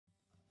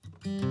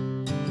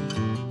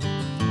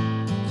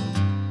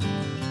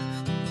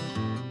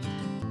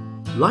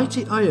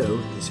Lighty.io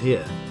is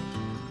here.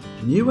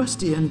 New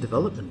SDN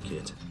development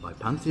kit by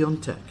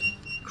PANTHEON.tech.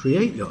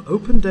 Create your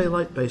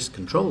OpenDaylight based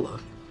controller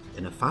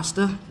in a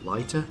faster,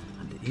 lighter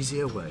and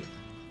easier way.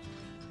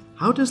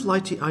 How does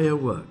Lighty.io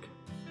work?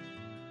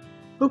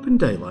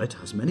 OpenDaylight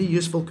has many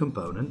useful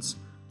components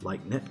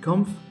like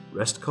NETCONF,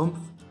 RESTCONF,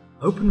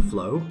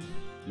 OpenFlow,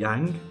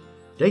 Yang,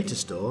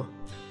 Datastore,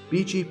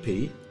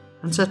 BGP,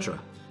 etc.,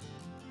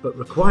 but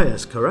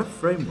requires Karaf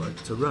framework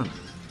to run.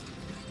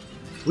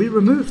 We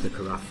removed the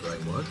Karaf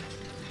framework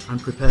and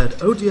prepared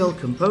ODL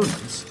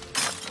components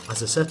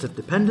as a set of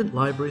dependent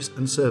libraries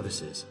and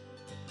services.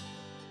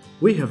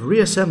 We have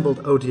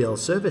reassembled ODL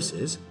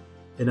services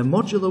in a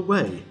modular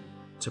way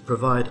to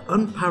provide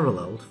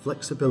unparalleled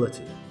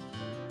flexibility.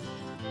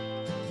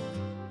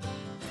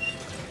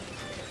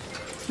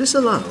 This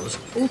allows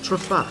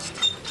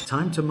ultra-fast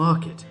time to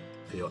market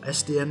for your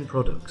SDN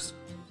products.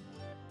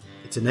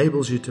 It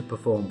enables you to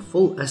perform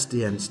full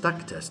SDN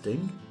stack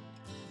testing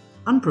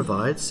and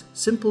provides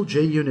simple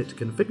JUnit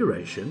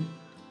configuration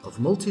of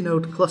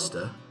multi-node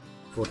cluster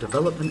for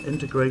development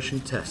integration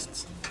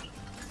tests.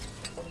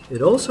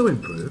 It also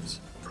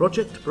improves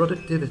project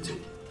productivity.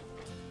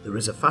 There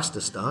is a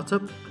faster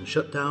startup and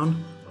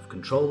shutdown of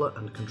controller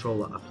and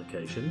controller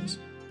applications,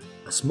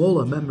 a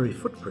smaller memory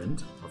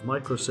footprint of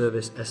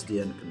microservice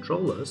SDN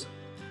controllers,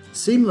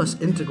 seamless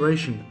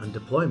integration and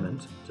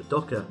deployment to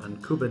Docker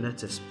and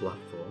Kubernetes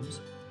platforms.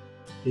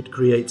 It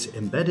creates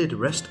embedded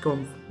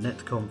RESTCONF,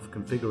 NETCONF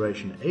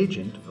configuration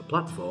agent for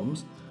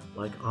platforms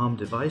like ARM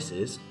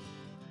devices,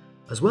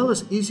 as well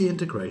as easy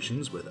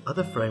integrations with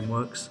other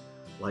frameworks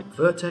like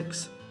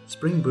Vertex,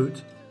 Spring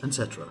Boot,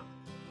 etc.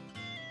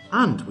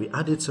 And we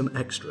added some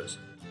extras.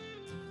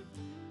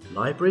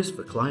 Libraries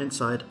for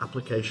client-side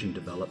application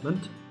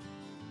development,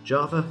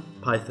 Java,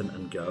 Python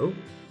and Go,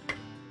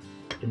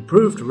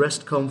 improved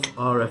RESTCONF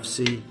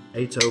RFC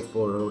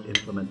 8040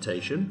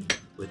 implementation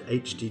with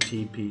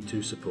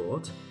HTTP2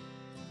 support,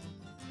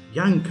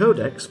 Yang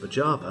codecs for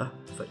Java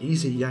for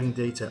easy Yang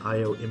Data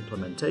I/O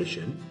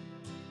implementation,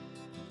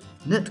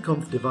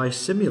 NetConf device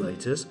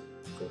simulators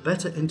for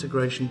better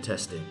integration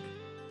testing.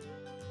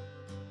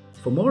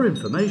 For more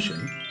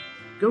information,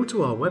 go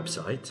to our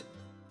website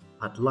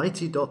at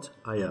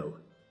lighty.io.